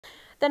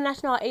The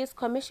National AIDS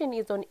Commission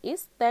is on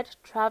its third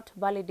draft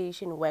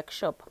validation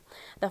workshop.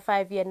 The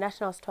 5-year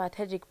National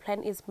Strategic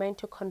Plan is meant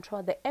to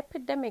control the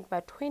epidemic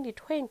by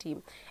 2020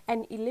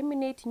 and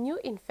eliminate new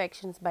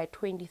infections by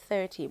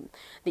 2030.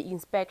 The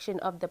inspection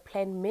of the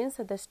plan means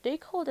the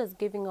stakeholders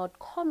giving out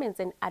comments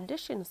and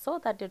additions so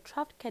that the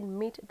draft can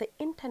meet the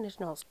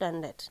international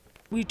standard.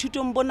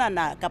 Boithutong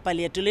bonana kapa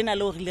leeto lena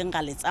leo re ileng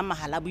ga le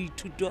tsamaya la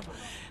boithuto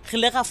re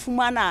le ga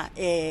fumana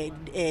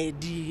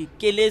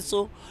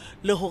dikeletso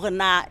le hore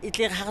na e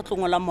tle ga re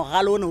tlongola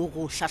moralo ona o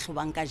go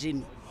hlahlobang ka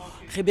jeno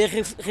re be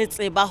re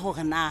tseba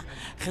hore na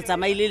re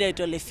tsamaile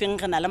leeto le feng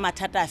re na le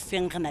mathata a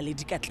feng re na le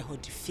dikatleho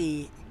di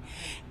feng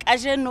ka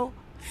jeno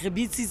re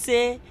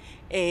bitsitse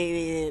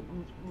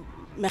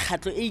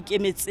mekgatlo e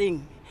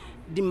ikemetseng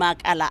di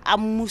makala a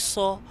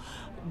mmuso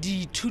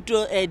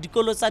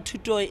dikolo tsa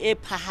thuto e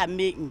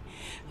phahameng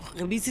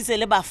re bitsitse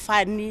le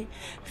bafani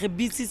re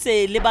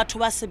bitsitse le batho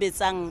ba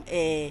sebetsang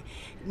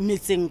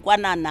metseng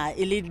kwanana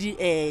e le di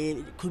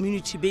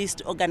community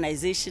based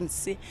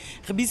organizations re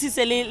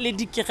bitsitse le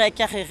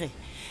dikereke re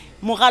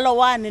moralo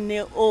wa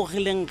ne o re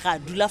leng ga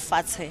dula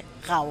fatshe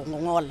ga o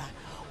ngola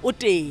o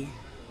teng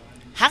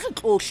ha re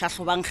tlo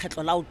hlahlobang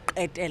kgetlo la o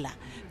qetela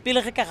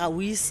pele re ka ga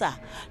uisa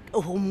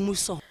ho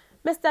mmuso.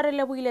 Mr.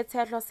 Relebohile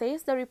Tshehlo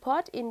says the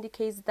report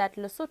indicates that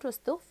Lesotho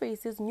still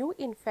faces new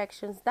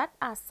infections that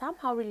are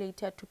somehow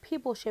related to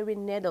people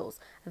sharing needles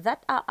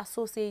that are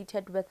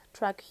associated with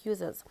drug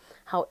users.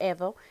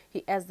 However,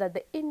 he adds that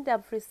the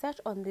in-depth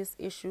research on this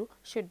issue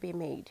should be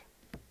made.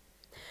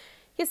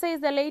 He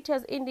says the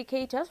latest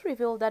indicators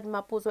reveal that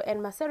Maputo and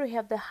Maseru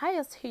have the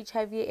highest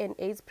HIV and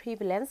AIDS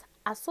prevalence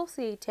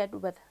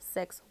associated with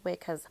sex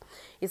workers.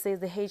 He says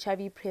the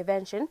HIV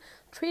prevention,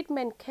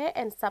 treatment, care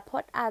and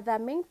support are the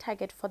main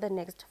target for the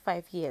next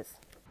 5 years.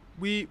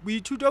 We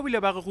ithuta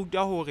bile ba re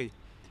ruta hore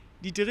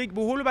ditereke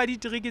boholo ba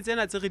ditereke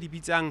tsena tse re di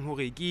bitsang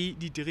hore ke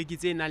ditereke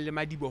tse nang le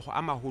madibogo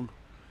a maholo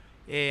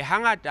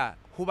hangata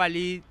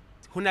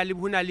ho na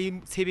le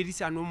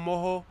tshebedisano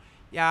mmoho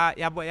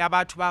ya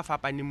batho ba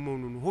fapaneng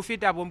mono ho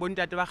feta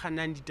bontate ba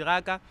kgannang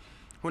diteraka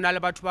ho na le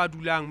batho ba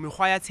dulang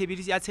mekgwa ya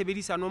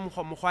tshebedisano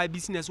mokgwa ya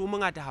business o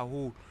mongata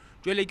haholo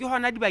jwale ke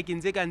hona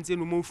dibakeng tse kang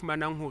tseno mo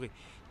fumanang hore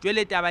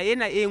jwale taba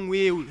ena e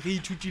nngwe re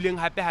ithutileng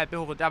hape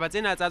hore taba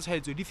tsena tsa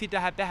tshwaetso di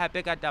feta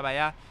hape ka taba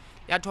ya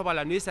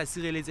thobalano e sa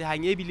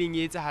sireletsehang e bileng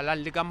e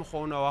etsahalang le ka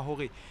mokgwa wa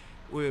hore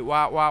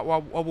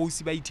wa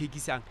bosi ba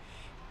ithekisang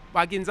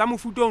bakeng tsa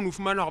mofuta ono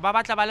fumana hore ba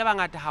batla ba le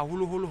bangata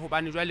haholo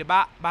hobane jwale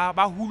ba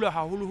hula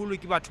haholo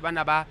ke batho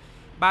bana ba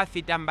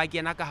fetang ba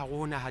kena ka hare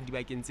ho naha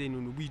dibakeng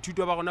tseno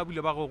boithuto ba rona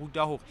bile ba re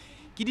ruta hore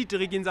ke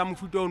diterekeng tsa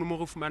mofuta ono mo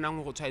re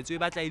fumanang hore tshwaetso e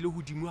batla ile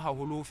hodimo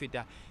haholo ho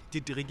feta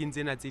diterekeng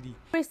tsena tse ding.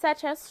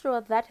 Researchers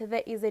show that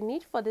there is a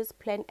need for this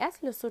plan as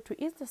Lesotho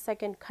is the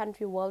second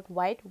country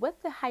worldwide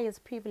with the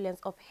highest prevalence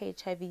of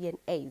HIV and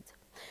AIDS.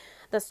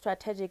 The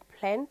strategic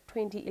plan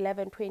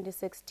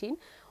 2011-2016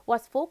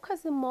 was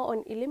focusing more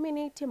on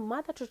eliminating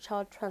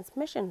mother-to-child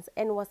transmissions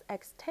and was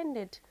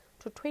extended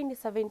to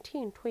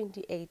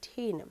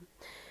 2017-2018.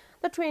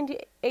 The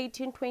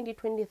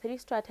 2018-2023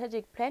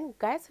 strategic plan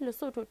guides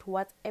Lesotho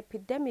towards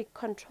epidemic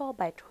control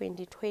by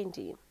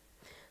 2020.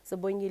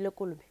 Sebongile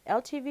Kulube,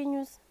 LTV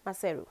News,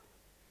 Maseru.